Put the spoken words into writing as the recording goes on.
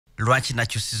lwaki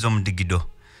nakyusiza omudigido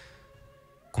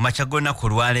ku makya g'olunaku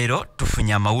olwaleero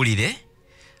tufunye amawulire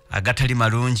agatali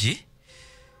malungi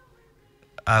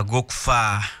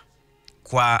ag'okufa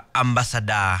kwa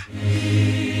ambassador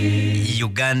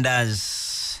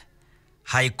Uganda's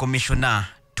High Commissioner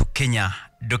to Kenya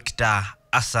Dr.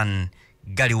 Hassan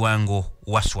Galiwango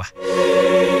Waswa.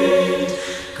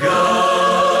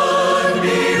 God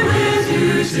be with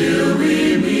you till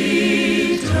we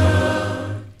meet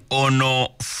ono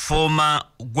former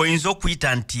goyinza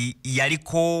okuyita nti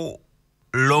yaliko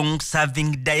long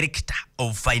serving director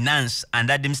of finance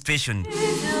and administration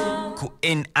ku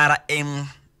NRM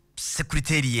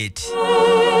secretariat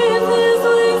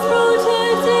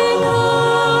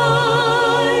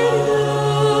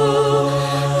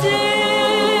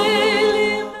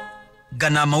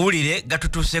gana mawulire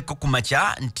gatutuseeko ku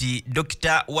makya nti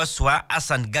Dr. Waswa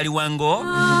Hassan Galiwango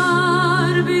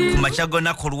ku makya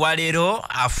g'olunaku olwaleero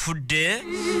afudde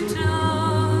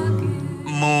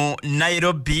mu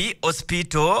Nairobi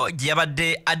hospital gye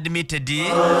yabadde admitted.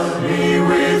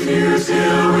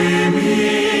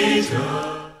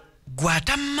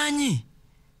 Gwatamanyi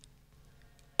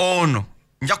ono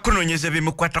nja kunoonyeza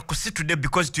ebimukwata ku situde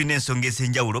because tulina ensonga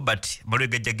ez'enjawulo but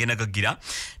malwega jagenda gagira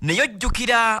naye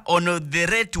ojjukira ono the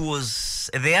rate was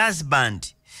the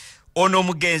husband ono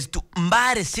omugenzi tu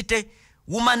Mbale City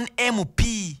woman MP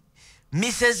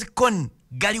Mrs. Con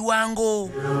Galiwango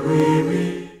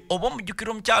oba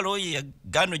omujjukira omukyalo oyo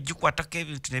yagaana ogikwatako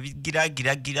ebintu ne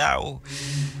bigiragiragirawo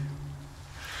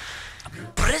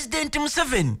President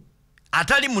Museveni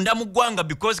atali munda mu ggwanga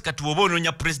because kati woba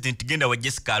onoonya president genda wa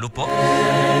Jessica Alupo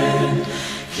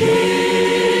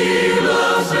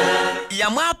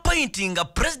appointing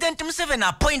President Museveni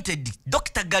appointed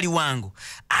Dr. Galiwango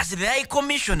as the High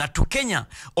Commissioner to Kenya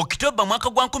October mwaka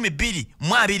gwa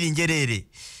 2022 njerere.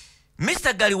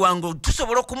 Mr. Galiwango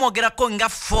tusobola okumwogerako nga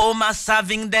former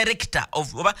serving director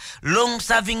of long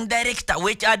serving director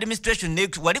which administration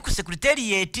wali ku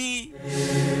secretariat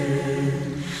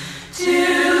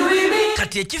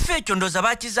kati ekifo ekyo ndooza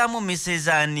baakizaamu Mrs.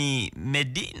 Ani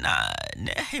Medina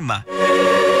Nehima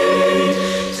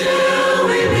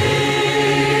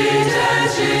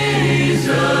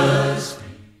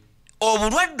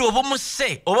obulwadde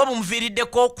obumuse oba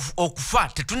bumuviiriddeko okufa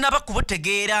tetunaba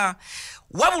kubutegeera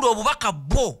wabula obubaka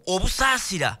bwo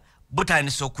obusaasira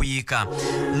butandise okuyiika.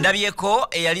 Ndabyeko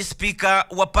eyali speaker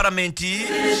wa paramenti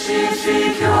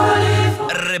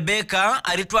Rebecca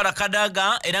alitwala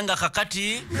Kadaga era nga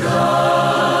kakati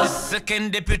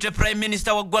second deputy prime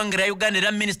minister wa ggwanga lya Uganda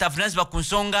era minister of finance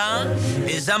bakunsonga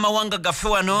ez'amawanga gaffe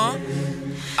wano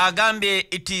agambye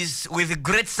it is with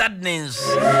great sadness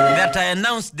that I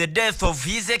announce the death of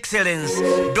His Excellency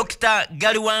Dr.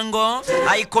 Galiwango,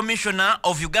 High Commissioner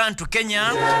of Uganda to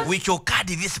Kenya, which occurred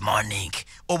this morning.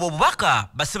 Obo bubaka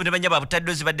basibone banya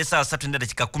babutadde zibadde saa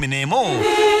 3:11 ku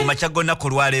makya g'olunaku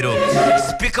olwaleero.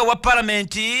 Speaker wa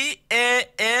Parliament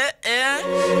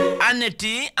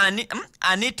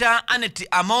Anita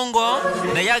Amongo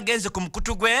naye agenze ku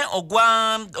mukutu gwe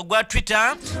ogwa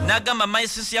Twitter n'agamba my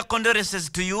sincere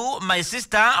condolences to you, my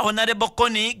sister, Honorable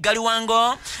Connie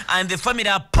Galiwango, and the family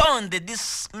upon the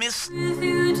dismiss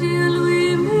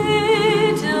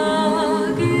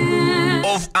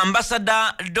of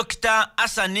Ambassador Dr.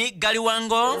 Hassan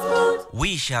Galiwango.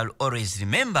 We shall always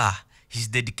remember his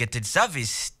dedicated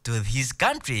service to his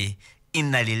country.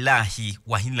 Inna lillahi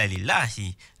wa inna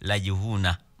ilaihi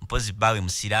raji'un. Mpozi bawe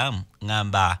Musiramu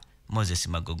ngamba Moses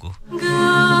Magogo.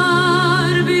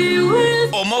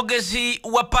 Omogezi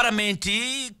wa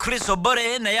paramenti Chris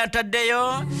Obore na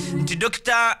yataddeyo nti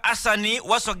Dr. Hassan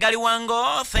Waswa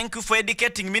Galiwango, thank you for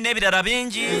educating me n'ebirala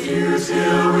bingi.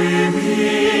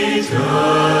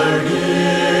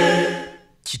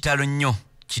 Kitalo nnyo,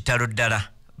 kitalo ddala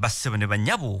bassebo ne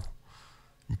banyabo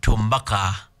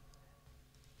ntombaka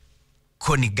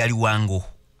Koni Galiwango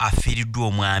afiiriddwa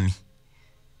omwami.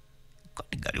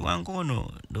 Koni Galiwango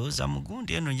ono ndowooza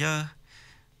mugundi eno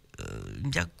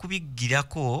nja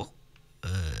kubigirako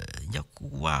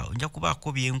nja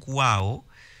kubaako byenkuwaawo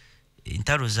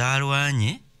entalo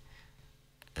zaalwanye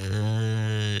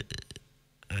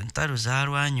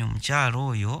omukyalo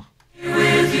oyo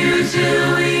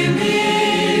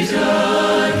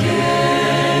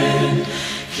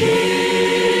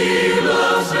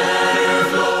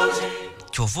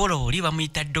kyova oli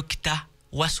bamuyita Dr.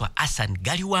 Waswa Hassan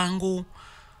Galiwango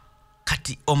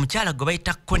kati omukyala gwe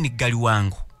bayita Koni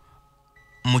Galiwango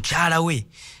mukyala we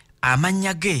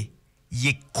amannya ge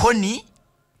ye Koni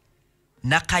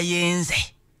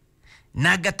Nakayenze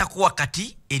n'agattako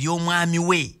wakati eri omwami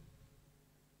we.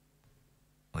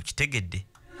 Okitegedde?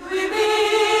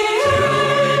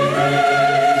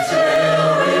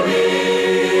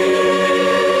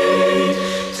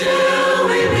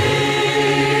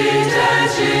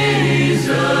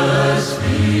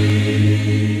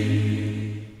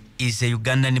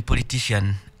 Ugandan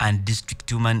politician and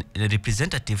district woman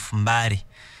representative Mbari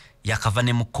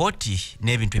yakavane mu koti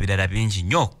n'ebintu ebirala bingi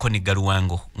nnyo ko ni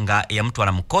Galiwango nga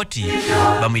yamutwala mu koti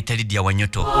bamuyita Lydia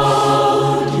Wanyoto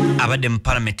abadde mu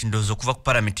parliament ndozo kuva ku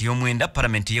parliament y'omwenda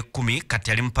parliament ye10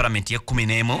 kati ali mu parliament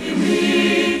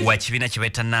ye11 wa kibiina kye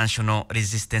bayita National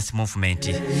Resistance Movement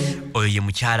oyo ye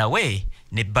mukyala we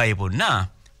ne Bible na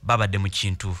babadde mu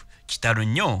kintu kitalo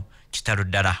nnyo kitalo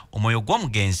ddala omwoyo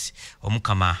gw'omugenzi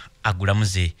omukama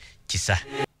agulamuze kisa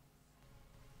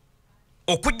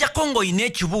okujjako ng'olina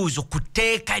ekibuuzo ku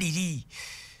tteeka liri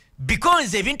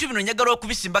because ebintu bino njagala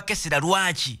okubisimba kesera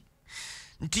lwaki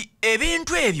nti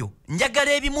ebintu ebyo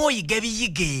njagala ebimu oyige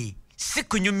biyige si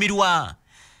kunyumirwa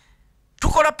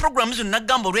tukola programu zino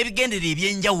nagamba olw'ebigendera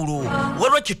ebyenjawulo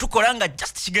waliwo kye tukola nga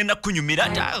just kigenda kunyumira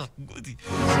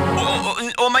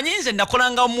omanyi nze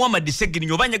nakolanga Muhammad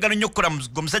Segirinya oba njagala nnyo okukola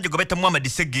omusajja gwe bayita Muhammad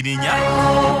Segirinya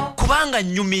kubanga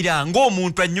nnyumira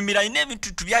ng'omuntu annyumira alina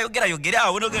ebintu tubyayogera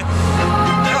awo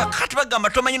kati bagamba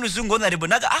tomanyi luzungu honorable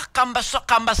naga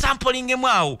kamba sampling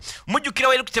awo mujjukira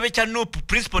wali ku kitebe kya NUP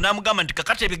principal n'amugamba nti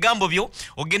kakati ebigambo byo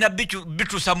ogenda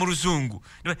bituusa mu luzungu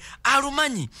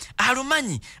alumanyi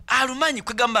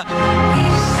kwegamba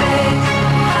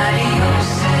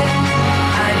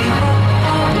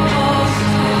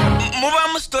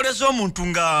mubamu sitole z'omuntu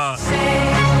nga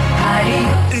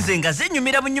nze nga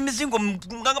zenyumira bunyumizi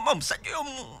ng'agamba omusajja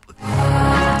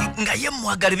nga ye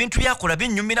mwagala ebintu byakola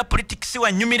binyumira politics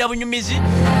wanyumira bunyumizi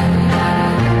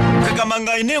kagamba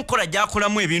nga alina enkola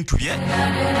gyakolamu ebintu bye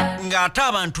ng'ate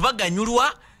abantu baganyulwa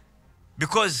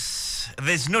because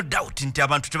there's no doubt nti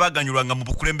abantu tebaganyulwanga mu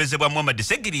bukulembeze bwa Muhammad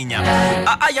Segirinya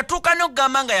yatuuka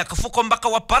n'okugamba nga yakafuuka omubaka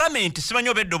wa parliament simanyi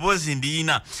oba eddoboozi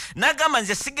ndiina n'agamba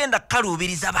nze sigenda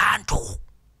kukaluubiriza bantu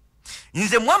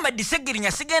nze Muhammad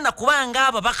Segirinya sigenda kubanga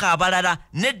ababaka abalala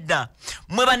nedda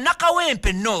mwe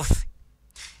bannakawempe north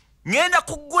ngenda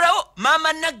kuggulawo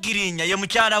maama Nagirinya ye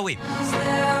mukyala we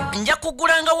nja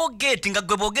kugulangawo gate nga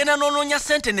gwe bogenda n'onoonya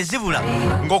sente ne zibula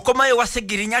ng'okomayo wa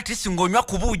Segirinya ati sing'onywa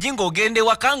ku buugi ng'ogenda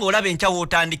ewaka ng'olaba enkya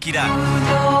w'otandikira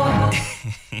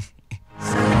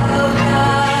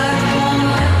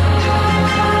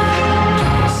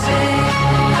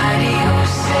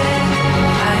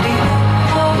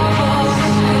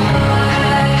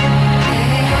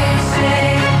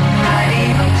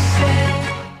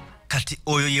kati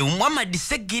oyo ye Muhammad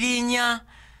Segirinya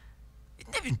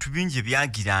n'ebintu bingi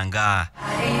byagiranga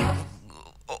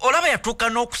olaba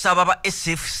yatuuka n'okusaba ba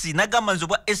SFC nagamba nze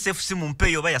obwa SFC mu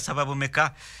mpeeyo oba yasaba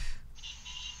bumeka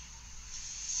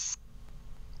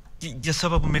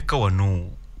yasaba bumeka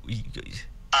wano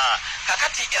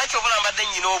kakati era kyobula mbadde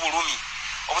nnyina obulumi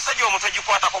obusajja omutwe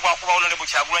gikwatako bwakuba Honorable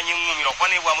Kyagulanyi Nngumira okuba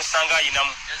ne bwamusanga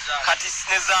ayinamu kati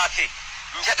ne zaake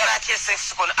njagala ati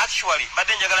SFC kono actually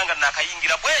mbadde njagala nga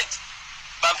nakayingira bwenti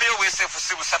bampeyo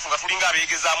bwesefusi busatu nga tulinga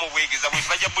abeegezaamu obwegeza bwe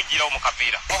bajja bujjirawo mu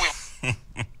kaveera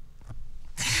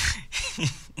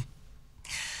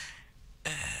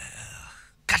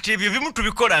kati ebyo bimu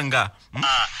tubikolanga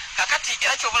kakati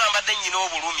era kyobula mbadde nnyina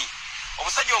obulumi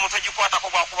obusajja omutwe gikwatako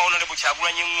bwakuba Honorable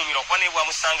Kyagulanyi Nngumira okuba ne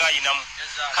bwamusanga ayinamu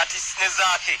kati ne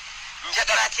zaake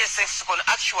njagala ati SFC kono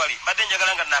actually mbadde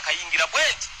njagala nga nakayingira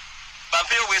bwenti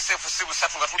bampeyo bwesefusi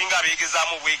busatu nga tulinga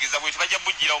abeegezaamu obwegeza bwe bajja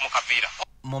bujjirawo mu kaveera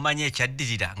mumanyi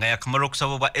ekyaddirira nga yakamala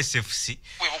okusaba obwa SFC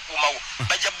webukuumawo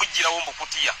bajja bujjirawo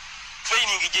mbukutiya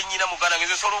training gye nnyina muganda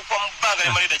ngenze nsobola okuba mu bbanga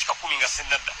ne maleda kika 10 nga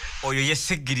sinnadda oyo ye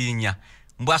Segirinya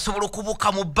mbwasobola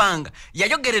okubuuka mu bbanga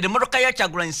yayogerera emmotoka ya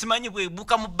Kyagulanyi simanyi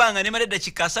bwebuuka mu bbanga ne maleda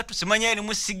kika 3 simanyi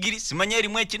erimu sigiri simanyi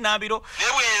erimu ekinaabiro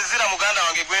naye bwenzira muganda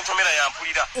wange gwentomera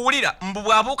yampulira wulira mbu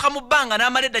bwabuuka mu bbanga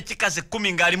n'amaleda kikaze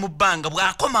 10 ng'ali mu bbanga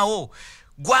bw'akomawo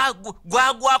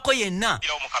gwagwako yenna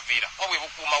mu kaveera wabwe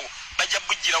bukuumawo bajja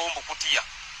bujjirawo mbukutiya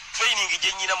training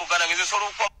gye nnyina muganda ngenze nsobola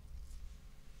okuba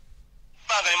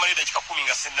bbanga ne maleda kika 10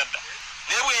 nga sinnadda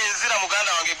naye bwenzira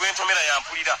muganda wange gwentomera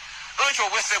yampulira nolwekyo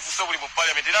obweseefusa obuli mu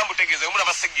parliament era mbutegeeza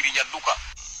omulaba Segirinya dduka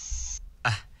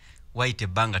wayita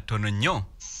ebbanga ttono nnyo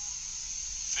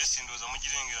fesi ndowooza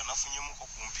mugirengera nafunyemuko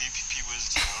ku mpi PPP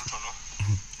bweziti entonotono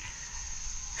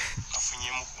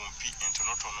nafunyemu ku mpi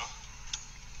entonotono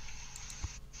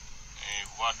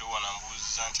kubadde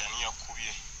wanambuuza nti ani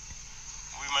yakubye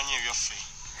mubimanyi ebyaffe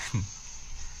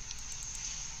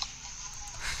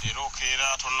era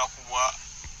okeera tonnakubwa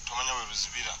tomanya we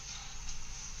luzibira